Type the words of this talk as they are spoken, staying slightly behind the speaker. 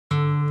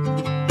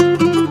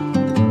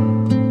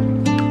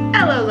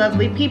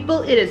lovely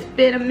people. It has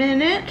been a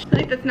minute. I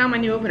think that's now my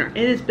new opener.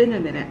 It has been a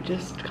minute,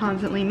 just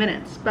constantly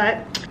minutes.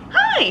 But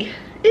hi,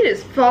 it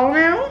is fall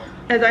now,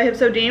 as I have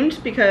so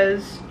deemed,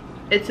 because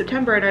it's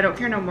September and I don't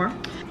care no more.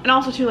 And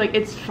also too, like,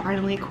 it's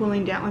finally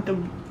cooling down. Like,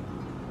 the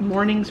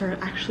mornings are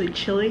actually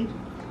chilly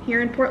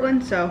here in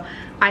Portland, so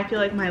I feel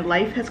like my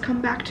life has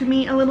come back to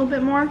me a little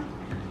bit more.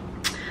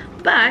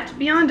 But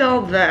beyond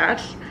all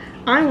that,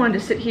 I wanted to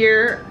sit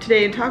here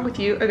today and talk with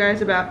you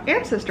guys about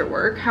ancestor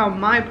work, how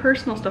my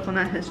personal stuff on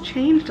that has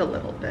changed a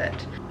little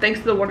bit,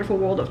 thanks to the wonderful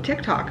world of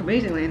TikTok,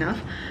 amazingly enough.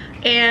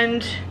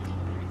 And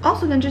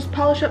also then just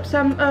polish up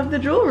some of the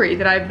jewelry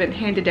that I've been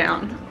handed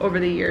down over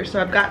the years. So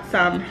I've got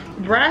some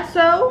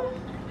brasso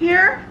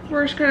here.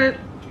 We're just gonna,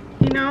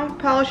 you know,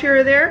 polish here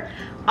or there.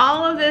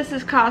 All of this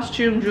is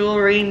costume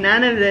jewelry.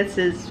 None of this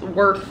is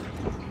worth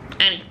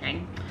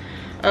anything.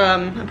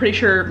 I'm pretty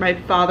sure my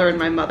father and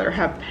my mother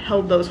have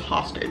held those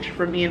hostage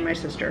for me and my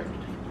sister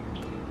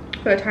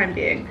for the time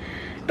being.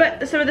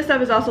 But some of this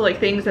stuff is also like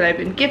things that I've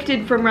been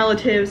gifted from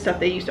relatives, stuff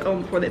they used to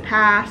own before they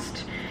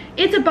passed.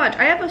 It's a bunch.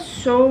 I have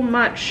so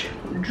much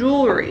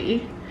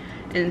jewelry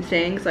and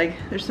things. Like,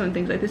 there's some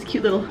things like this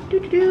cute little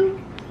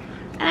doo-doo-doo,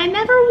 and I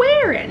never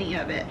wear any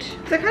of it.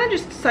 So I kind of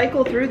just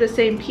cycle through the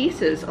same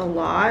pieces a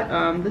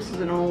lot. This is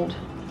an old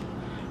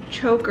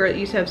choker that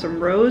used to have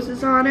some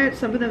roses on it.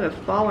 Some of them have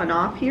fallen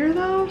off here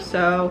though,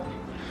 so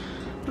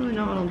I don't really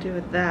know what I'll do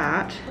with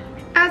that.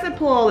 As I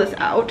pull all this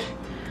out,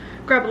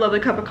 grab a lovely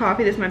cup of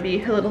coffee. This might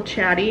be a little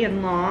chatty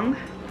and long,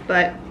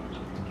 but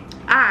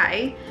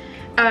I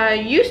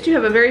used to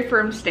have a very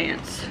firm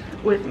stance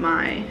with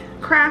my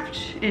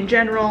craft in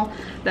general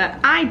that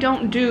I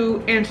don't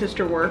do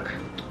ancestor work.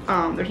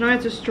 There's no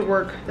ancestor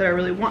work that I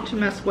really want to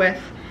mess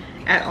with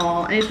at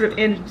all. Any sort of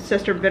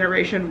ancestor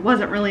veneration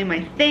wasn't really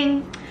my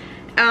thing.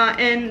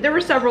 And there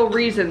were several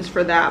reasons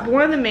for that, but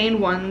one of the main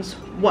ones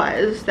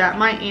was that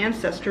my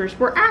ancestors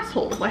were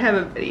assholes. I have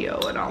a video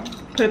and I'll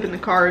put it in the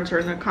cards or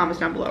in the comments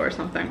down below or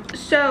something.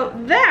 So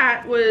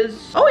that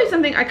was always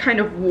something I kind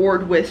of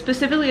warred with,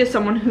 specifically as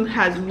someone who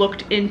has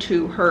looked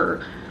into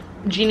her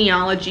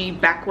genealogy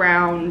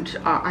background.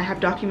 I have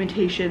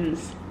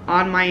documentations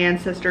on my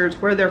ancestors,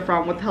 where they're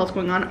from, what the hell's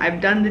going on.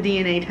 I've done the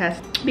DNA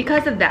test.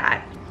 Because of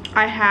that,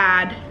 I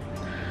had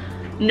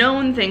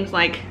known things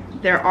like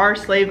there are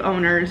slave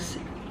owners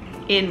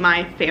in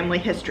my family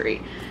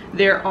history.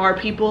 There are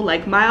people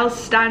like Miles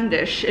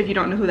Standish, if you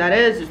don't know who that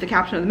is the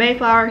captain of the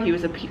Mayflower. He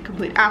was a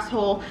complete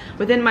asshole.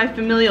 Within my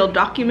familial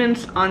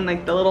documents on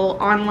like the little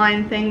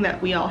online thing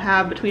that we all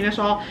have between us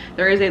all,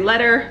 there is a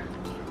letter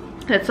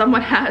that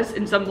someone has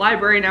in some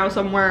library now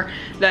somewhere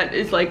that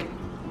is like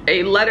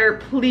a letter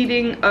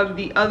pleading of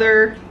the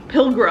other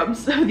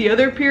pilgrims, the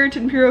other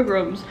Puritan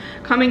pilgrims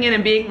coming in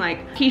and being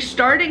like, he's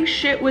starting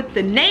shit with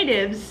the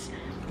natives,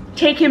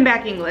 take him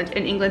back England,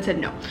 and England said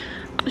no.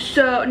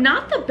 So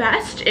not the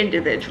best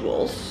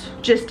individuals,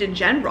 just in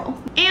general.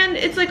 And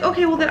it's like,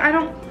 okay, well then I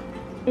don't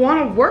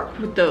want to work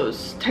with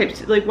those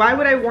types. Like, why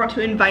would I want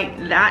to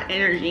invite that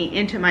energy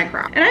into my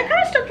craft? And I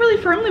kind of stuck really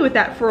firmly with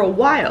that for a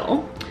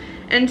while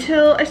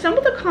until I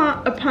stumbled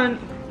upon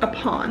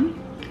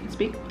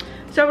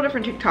several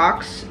different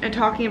TikToks and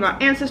talking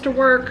about ancestor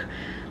work.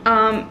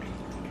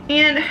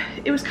 And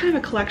it was kind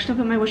of a collection of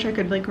them. I wish I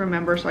could like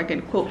remember so I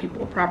can quote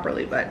people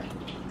properly, but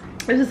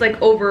this is like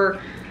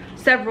over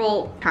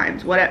several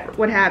times, what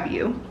have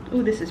you.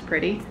 Ooh, this is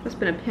pretty. That's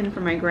been a pin for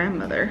my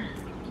grandmother.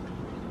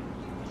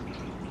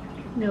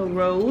 No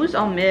rose,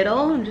 all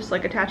middle, and just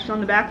like attached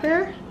on the back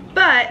there.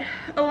 But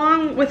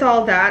along with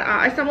all that,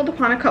 I stumbled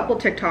upon a couple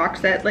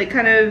TikToks that like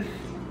kind of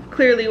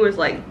clearly was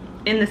like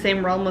in the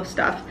same realm of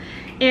stuff.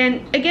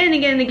 And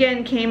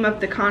again came up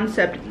the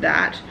concept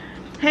that,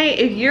 hey,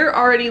 if you're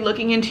already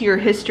looking into your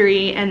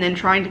history and then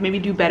trying to maybe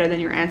do better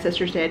than your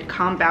ancestors did,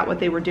 combat what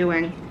they were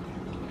doing,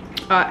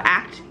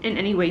 act in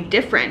any way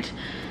different,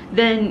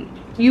 then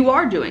you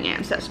are doing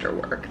ancestor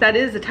work. That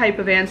is a type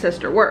of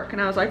ancestor work.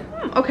 And I was like,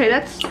 okay,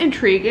 that's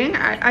intriguing.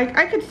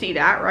 I could see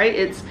that, right?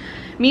 It's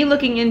me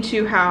looking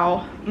into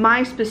how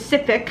my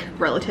specific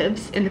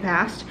relatives in the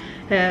past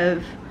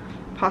have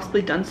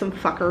possibly done some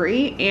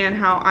fuckery, and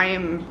how I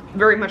am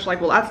very much like,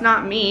 well, that's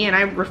not me, and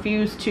I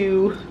refuse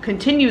to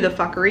continue the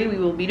fuckery. We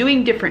will be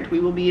doing different. We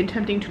will be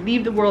attempting to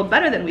leave the world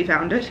better than we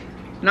found it,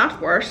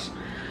 not worse,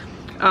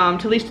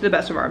 to least to the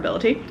best of our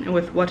ability, and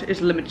with what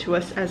is limited to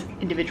us as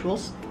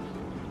individuals.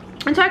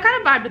 And so I kind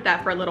of vibed with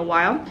that for a little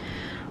while.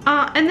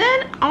 And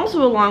then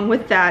also along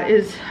with that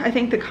is, I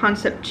think, the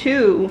concept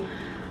too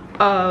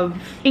of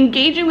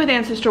engaging with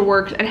ancestor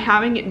work and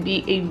having it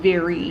be a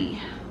very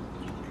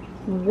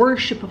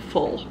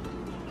worshipful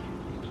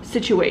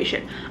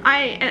situation.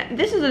 And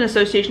this is an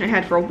association I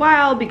had for a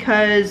while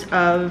because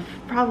of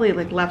probably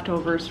like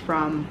leftovers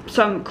from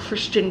some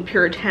Christian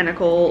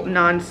puritanical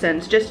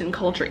nonsense just in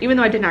culture. Even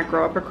though I did not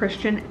grow up a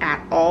Christian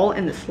at all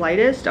in the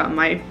slightest,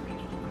 my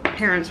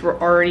parents were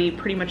already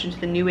pretty much into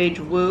the New Age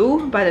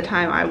woo by the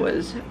time I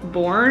was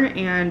born,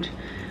 and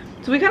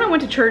so we kind of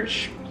went to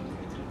church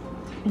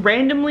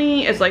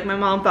randomly as like my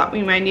mom thought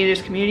we might need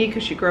this community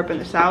because she grew up in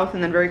the South,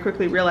 and then very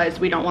quickly realized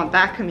we don't want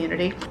that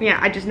community. Yeah,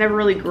 I just never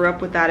really grew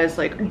up with that as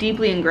like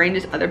deeply ingrained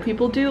as other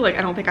people do. Like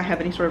I don't think I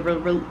have any sort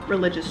of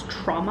religious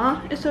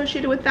trauma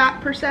associated with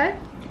that per se.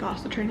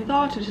 Lost the train of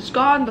thought. It is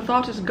gone. The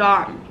thought is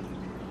gone.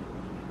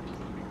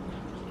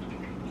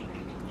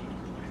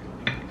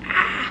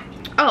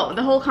 Oh,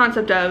 the whole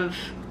concept of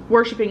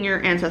worshiping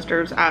your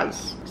ancestors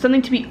as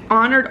something to be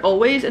honored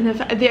always, and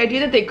the idea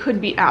that they could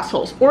be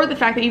assholes, or the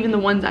fact that even the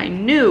ones I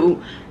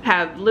knew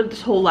have lived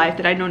this whole life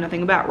that I know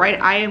nothing about,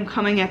 right? I am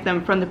coming at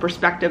them from the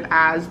perspective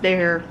as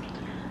their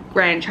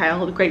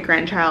grandchild,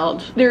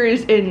 great-grandchild. There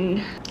is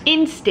an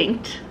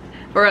instinct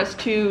for us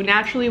to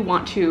naturally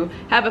want to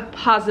have a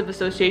positive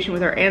association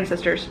with our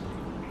ancestors.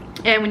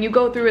 And when you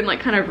go through and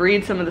like kind of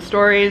read some of the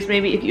stories,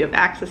 maybe if you have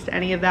access to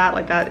any of that,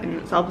 like that in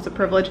itself is a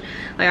privilege.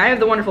 Like I have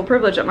the wonderful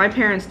privilege that my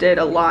parents did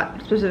a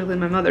lot, specifically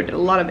my mother did a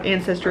lot of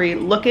ancestry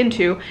look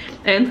into,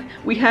 and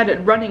we had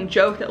a running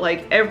joke that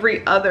like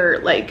every other,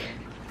 like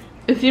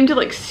it seemed to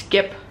like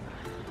skip,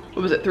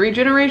 what was it, 3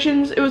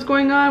 generations it was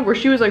going on, where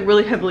she was like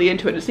really heavily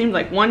into it. It seemed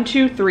like 1,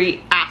 2,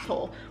 3,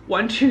 asshole.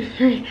 1, 2,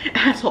 3,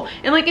 asshole.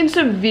 And like in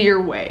severe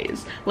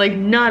ways, like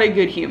not a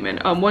good human.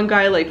 One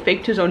guy like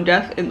faked his own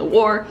death in the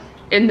war,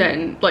 and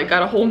then like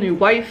got a whole new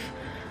wife,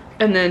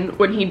 and then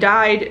when he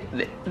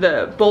died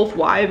both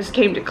wives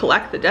came to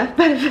collect the death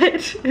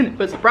benefit, and it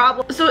was a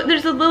problem. So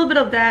there's a little bit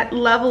of that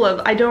level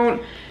of, I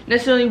don't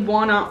necessarily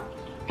want to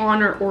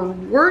honor or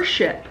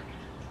worship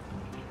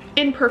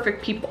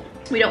imperfect people.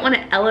 We don't want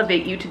to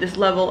elevate you to this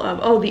level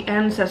of, oh, the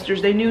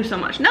ancestors, they knew so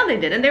much. No, they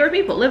didn't. They were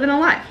people living a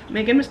life,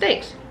 making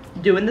mistakes,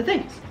 doing the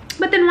things.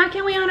 But then why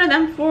can't we honor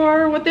them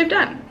for what they've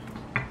done?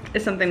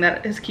 Is something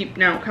that is keep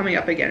now coming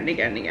up again and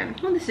again and again.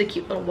 Oh, this is a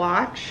cute little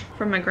watch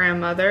from my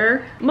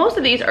grandmother. Most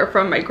of these are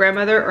from my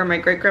grandmother or my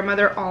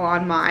great-grandmother, all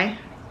on my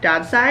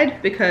dad's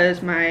side,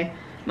 because my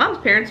mom's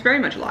parents very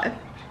much alive.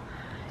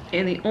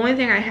 And the only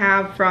thing I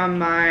have from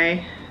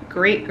my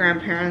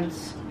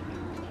great-grandparents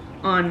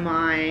on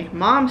my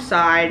mom's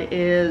side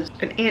is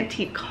an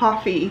antique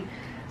coffee.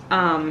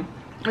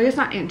 I guess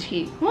not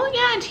antique. Well,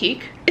 yeah,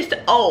 antique. It's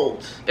the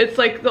old. It's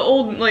like the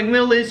old, like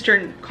Middle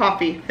Eastern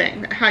coffee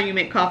thing. How you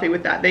make coffee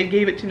with that. They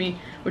gave it to me,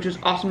 which was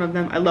awesome of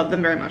them. I love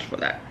them very much for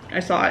that.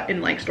 I saw it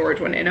in like storage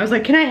one day, and I was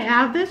like, "Can I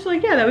have this?"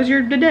 Like, yeah, that was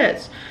your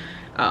dedet.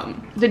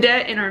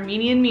 Dedet in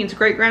Armenian means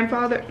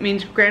great-grandfather,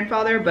 means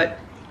grandfather, but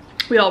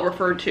we all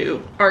refer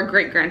to our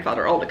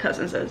great-grandfather, all the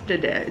cousins, as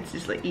dedet. It's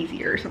just like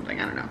easier or something.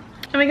 I don't know.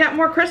 And we got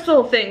more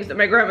crystal things that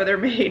my grandmother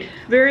made.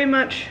 Very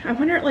much, I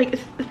wonder, like,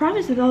 the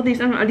problem is with all these,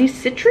 I don't know, are these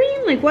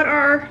citrine? Like, what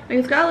are, like,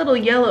 it's got a little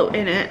yellow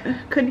in it.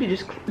 Could be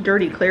just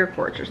dirty clear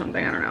quartz or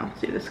something, I don't know.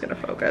 See if this is gonna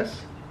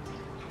focus.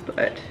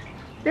 But,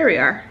 there we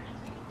are.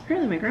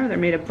 Apparently my grandmother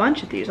made a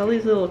bunch of these, all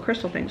these little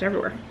crystal things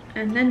everywhere.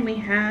 And then we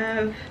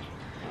have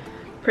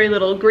pretty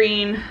little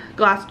green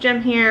glass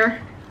gem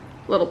here,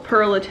 little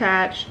pearl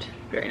attached.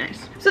 Very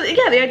nice. So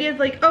yeah, the idea is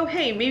like, oh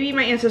hey, maybe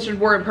my ancestors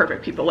were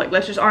imperfect people, like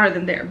let's just honor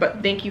them there,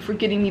 but thank you for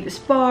getting me this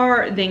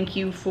far, thank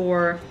you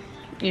for,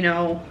 you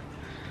know,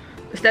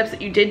 the steps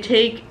that you did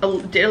take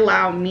did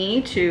allow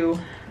me to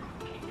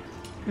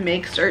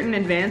make certain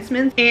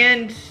advancements,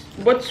 and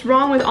what's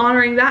wrong with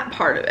honoring that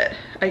part of it,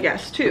 I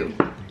guess, too.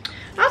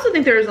 I also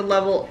think there is a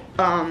level,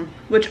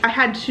 which I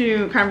had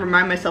to kind of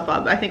remind myself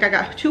of. I think I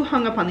got too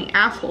hung up on the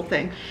asshole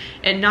thing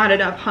and not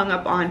enough hung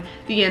up on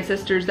the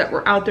ancestors that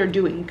were out there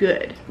doing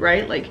good,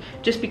 right? Like,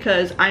 just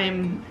because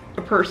I'm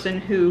a person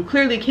who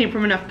clearly came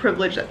from enough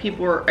privilege that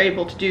people were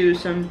able to do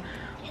some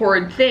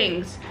horrid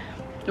things,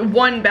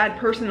 one bad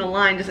person in the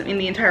line doesn't mean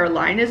the entire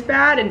line is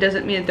bad, and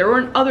doesn't mean that there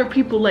weren't other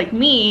people like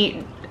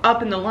me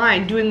up in the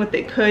line doing what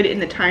they could in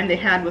the time they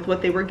had with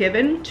what they were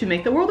given to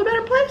make the world a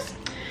better place.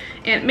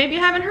 And maybe you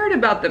haven't heard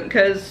about them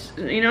because,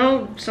 you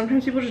know,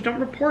 sometimes people just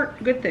don't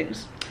report good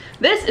things.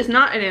 This is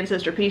not an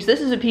ancestor piece. This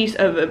is a piece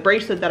of a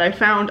bracelet that I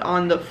found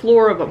on the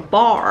floor of a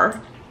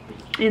bar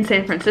in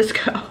San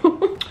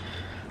Francisco.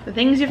 The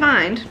things you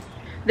find.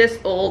 This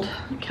old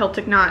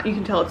Celtic knot, you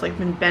can tell it's like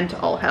been bent to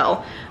all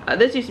hell.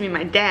 This used to be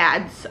my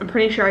dad's. I'm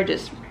pretty sure I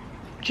just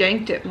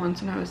janked it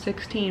once when I was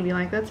 16. Be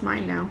like, that's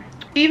mine now.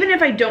 Even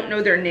if I don't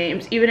know their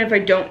names, even if I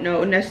don't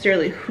know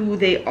necessarily who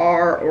they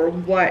are or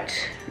what,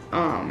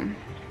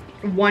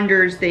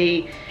 wonders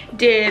they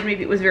did,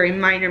 maybe it was very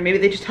minor, maybe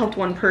they just helped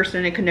one person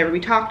and it could never be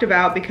talked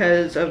about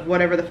because of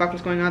whatever the fuck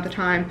was going on at the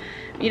time,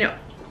 you know,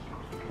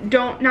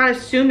 not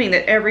assuming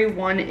that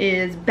everyone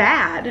is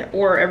bad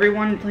or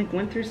everyone like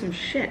went through some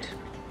shit.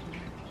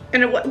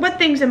 And what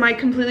things am I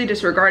completely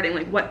disregarding?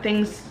 Like what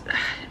things,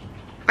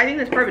 I think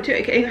that's part of it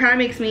too. It kind of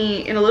makes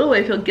me in a little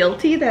way feel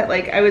guilty that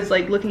like I was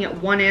like looking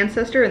at one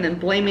ancestor and then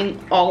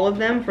blaming all of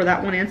them for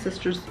that one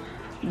ancestor's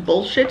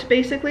bullshit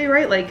basically,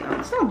 right? Like, oh,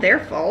 it's not their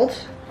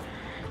fault.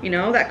 You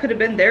know, that could have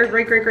been their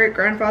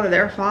great-great-great-grandfather,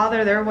 their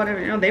father, their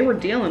whatever, you know, they were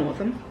dealing with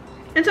them.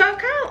 And so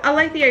I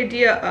like the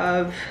idea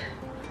of,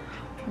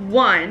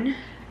 one,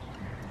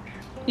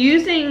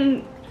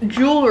 using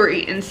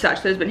jewelry and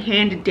such that has been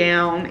handed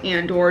down,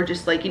 and or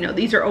just like, you know,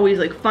 these are always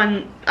like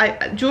fun.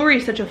 Jewelry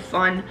is such a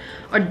fun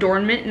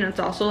adornment, and it's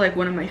also like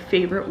one of my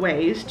favorite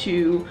ways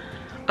to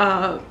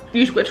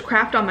use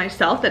witchcraft on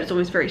myself. That is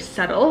always very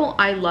subtle.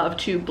 I love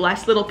to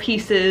bless little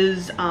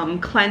pieces,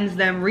 cleanse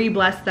them,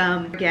 re-bless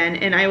them again,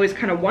 and I always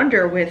kind of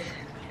wonder with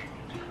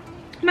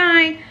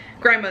my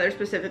grandmother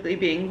specifically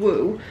being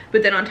woo,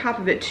 but then on top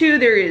of it too,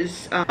 there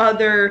is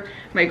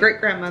my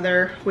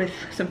great-grandmother with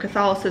some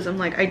Catholicism.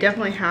 Like, I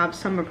definitely have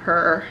some of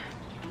her.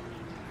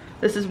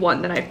 This is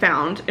one that I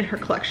found in her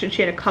collection.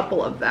 She had a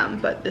couple of them,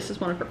 but this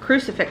is one of her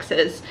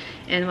crucifixes,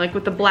 and like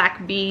with the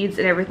black beads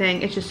and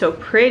everything, it's just so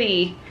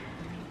pretty.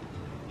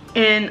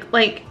 And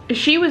like,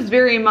 she was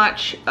very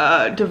much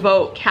a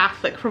devout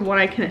Catholic from what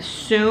I can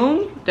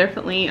assume.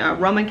 Definitely a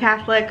Roman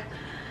Catholic,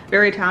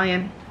 very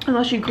Italian.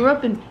 Although she grew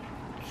up in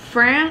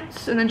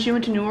France, and then she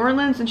went to New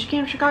Orleans, and she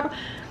came to Chicago.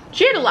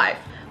 She had a life.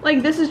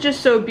 Like, this is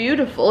just so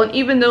beautiful. And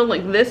even though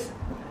like this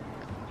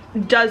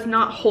does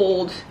not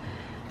hold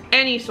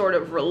any sort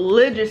of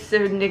religious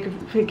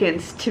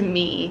significance to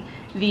me,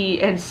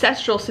 the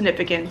ancestral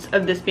significance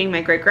of this being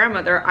my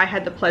great-grandmother, I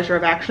had the pleasure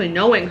of actually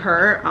knowing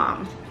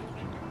her.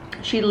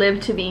 She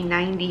lived to be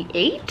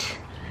 98,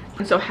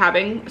 and so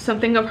having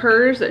something of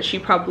hers that she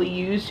probably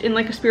used in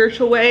like a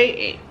spiritual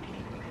way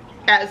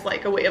as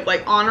like a way of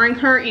like honoring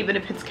her, even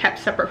if it's kept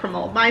separate from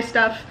all of my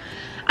stuff.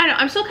 I don't know,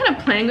 I'm still kind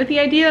of playing with the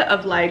idea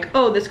of like,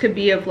 oh, this could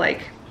be of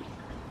like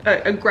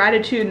a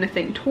gratitude and a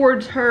thing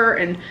towards her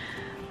and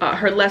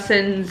her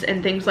lessons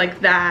and things like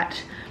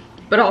that.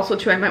 But also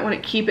too, I might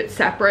want to keep it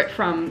separate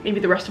from maybe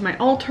the rest of my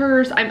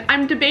altars.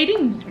 I'm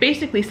debating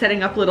basically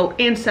setting up a little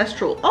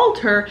ancestral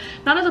altar,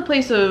 not as a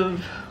place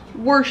of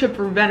worship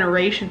or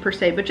veneration per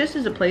se, but just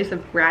as a place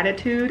of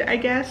gratitude, I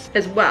guess,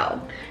 as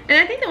well. And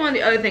I think that one of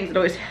the other things that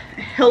always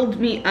held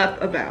me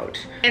up about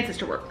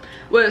ancestor work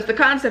was the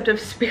concept of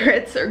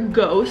spirits or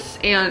ghosts.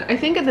 And I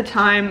think at the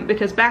time,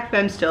 because back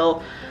then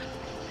still,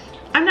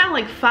 I'm now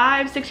like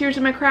 5-6 years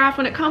in my craft,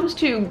 when it comes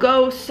to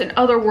ghosts and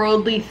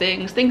otherworldly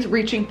things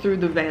reaching through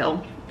the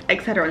veil,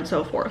 etc. and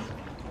so forth.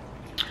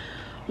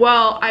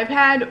 Well, I've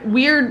had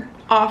weird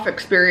off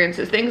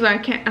experiences, things I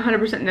can't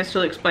 100%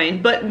 necessarily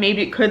explain, but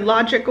maybe it could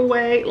logic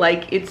away.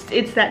 Like, it's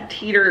that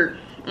teeter.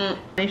 I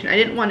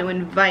didn't want to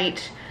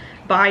invite,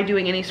 by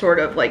doing any sort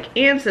of like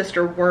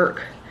ancestor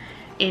work,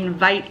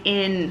 invite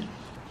in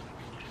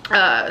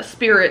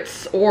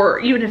spirits, or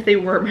even if they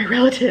were my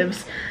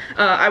relatives.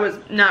 I was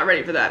not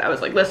ready for that. I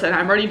was like, listen,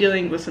 I'm already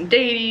dealing with some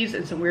deities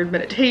and some weird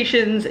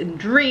meditations and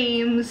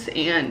dreams,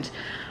 and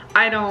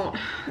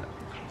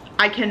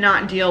I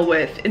cannot deal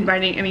with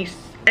inviting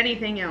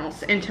anything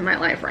else into my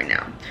life right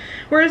now.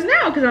 Whereas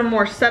now, because I'm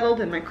more settled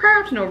in my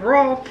craft and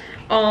overall,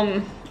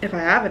 if I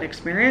have an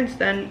experience,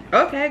 then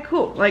okay,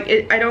 cool.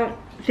 Like, I don't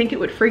think it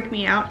would freak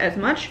me out as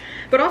much,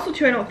 but also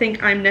too, I don't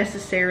think I'm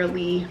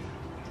necessarily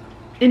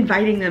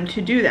inviting them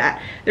to do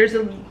that. There's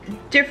a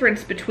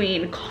difference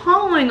between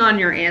calling on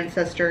your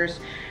ancestors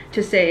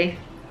to say,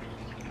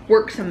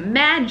 work some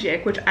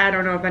magic, which I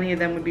don't know if any of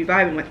them would be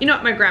vibing with. You know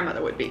what, my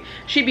grandmother would be.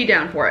 She'd be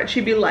down for it.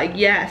 She'd be like,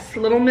 yes,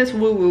 little Miss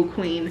Woo Woo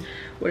Queen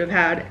would have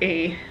had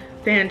a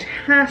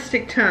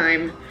fantastic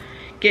time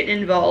getting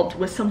involved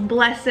with some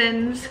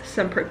blessings,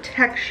 some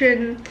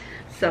protection,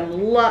 some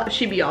love.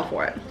 She'd be all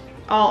for it.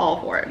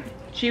 All for it.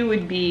 She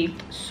would be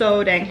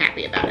so dang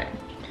happy about it.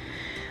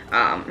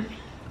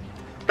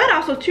 But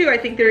also too, I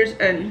think there's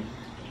an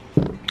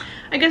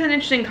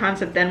interesting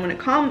concept then when it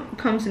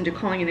comes into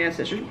calling in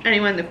ancestors.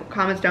 Anyone in the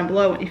comments down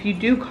below, if you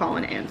do call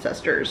in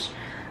ancestors,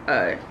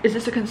 is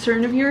this a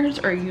concern of yours,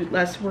 or are you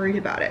less worried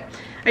about it?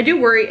 I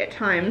do worry at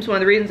times. One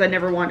of the reasons I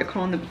never wanted to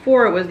call in them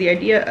before was the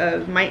idea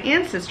of my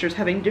ancestors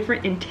having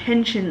different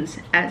intentions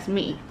as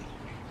me.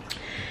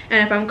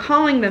 And if I'm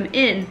calling them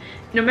in,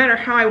 no matter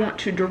how I want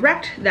to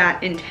direct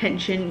that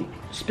intention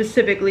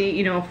specifically,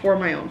 you know, for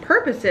my own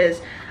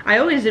purposes, I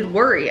always did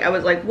worry. I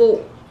was like,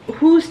 well,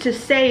 who's to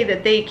say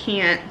that they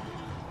can't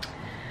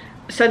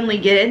suddenly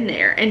get in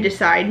there and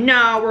decide,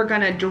 no, we're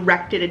gonna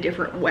direct it a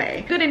different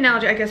way. Good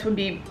analogy, I guess, would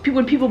be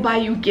when people buy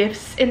you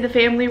gifts in the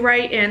family,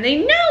 right? And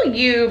they know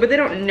you, but they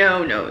don't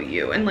know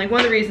you. And like,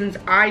 one of the reasons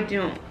I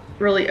don't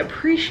really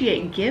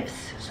appreciate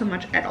gifts so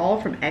much at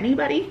all from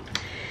anybody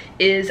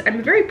is I'm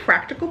a very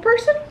practical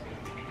person.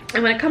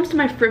 And when it comes to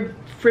my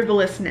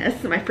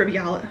frivolousness, my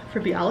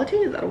frivolity,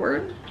 is that a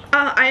word?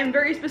 I am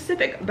very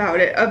specific about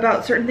it,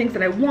 about certain things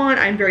that I want.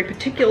 I'm very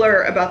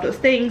particular about those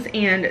things,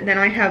 and then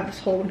I have this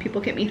whole, when people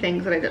get me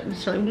things that I don't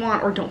necessarily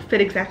want or don't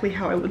fit exactly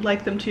how I would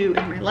like them to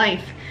in my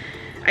life,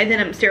 then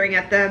I'm staring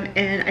at them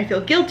and I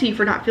feel guilty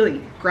for not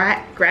feeling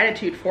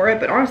gratitude for it,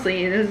 but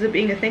honestly, it ends up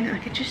being a thing that,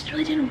 like, I just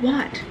really didn't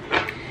want.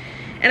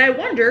 And I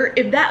wonder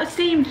if that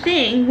same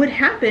thing would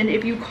happen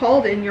if you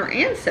called in your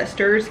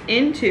ancestors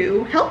in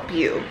to help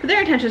you.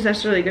 Their intention is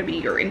necessarily going to be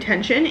your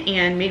intention,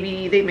 and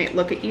maybe they might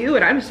look at you,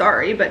 and I'm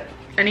sorry, but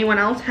anyone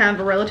else have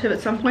a relative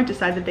at some point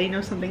decide that they know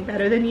something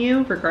better than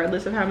you,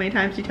 regardless of how many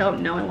times you tell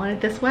them, no, I want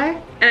it this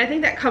way? And I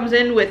think that comes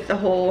in with the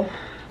whole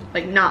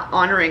like not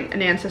honoring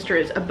an ancestor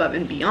is above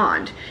and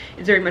beyond.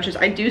 It's very much as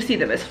I do see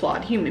them as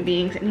flawed human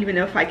beings, and even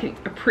though if I can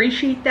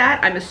appreciate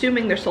that, I'm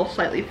assuming they're still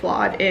slightly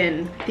flawed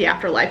in the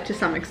afterlife to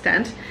some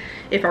extent.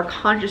 If our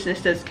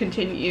consciousness does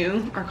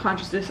continue, our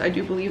consciousness I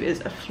do believe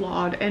is a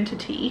flawed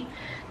entity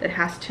that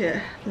has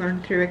to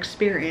learn through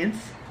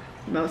experience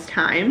most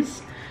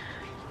times.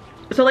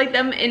 So like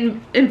them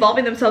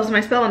involving themselves in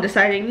my spell and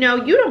deciding, no,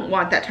 you don't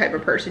want that type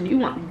of person, you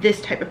want this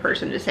type of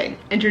person to say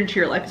enter into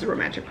your life as a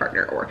romantic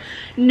partner, or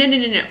no,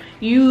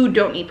 you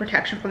don't need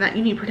protection from that,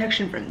 you need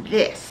protection from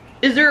this.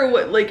 Is there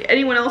like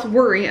anyone else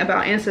worry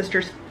about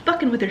ancestors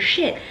fucking with their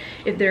shit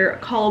if they're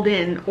called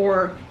in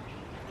or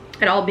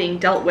at all being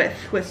dealt with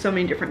so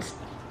many different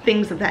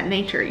things of that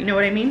nature, you know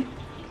what I mean?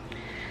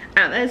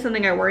 That is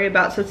something I worry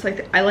about. So it's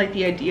like, I like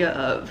the idea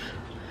of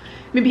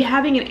maybe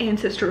having an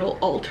ancestral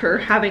altar,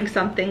 having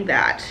something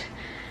that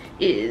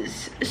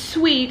is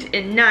sweet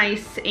and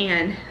nice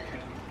and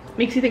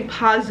makes you think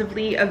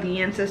positively of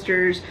the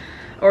ancestors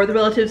or the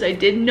relatives I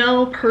did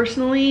know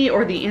personally,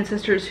 or the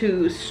ancestors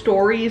whose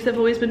stories have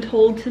always been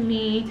told to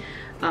me.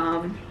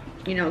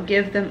 You know,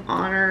 give them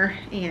honor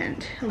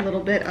and a little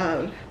bit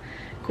of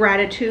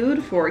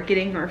gratitude for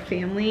getting our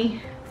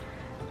family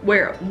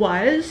where it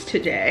was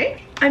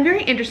today. I'm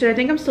very interested. I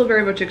think I'm still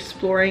very much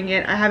exploring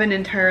it. I haven't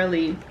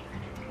entirely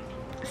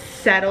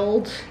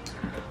settled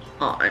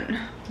on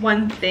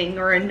one thing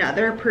or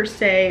another per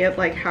se of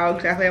like how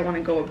exactly I want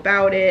to go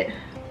about it.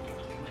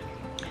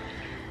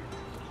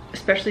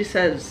 Especially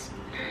says,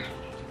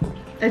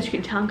 as you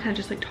can tell, I'm kind of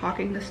just like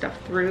talking this stuff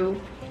through.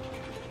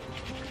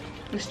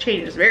 This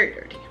chain is very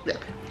dirty.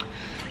 Look.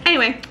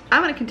 Anyway,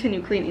 I'm gonna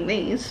continue cleaning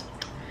these,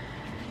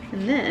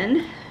 and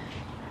then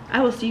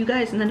I will see you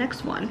guys in the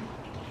next one.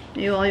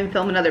 Maybe I'll even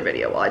film another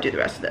video while I do the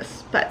rest of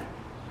this, but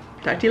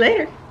talk to you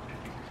later.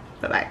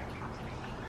 Bye-bye.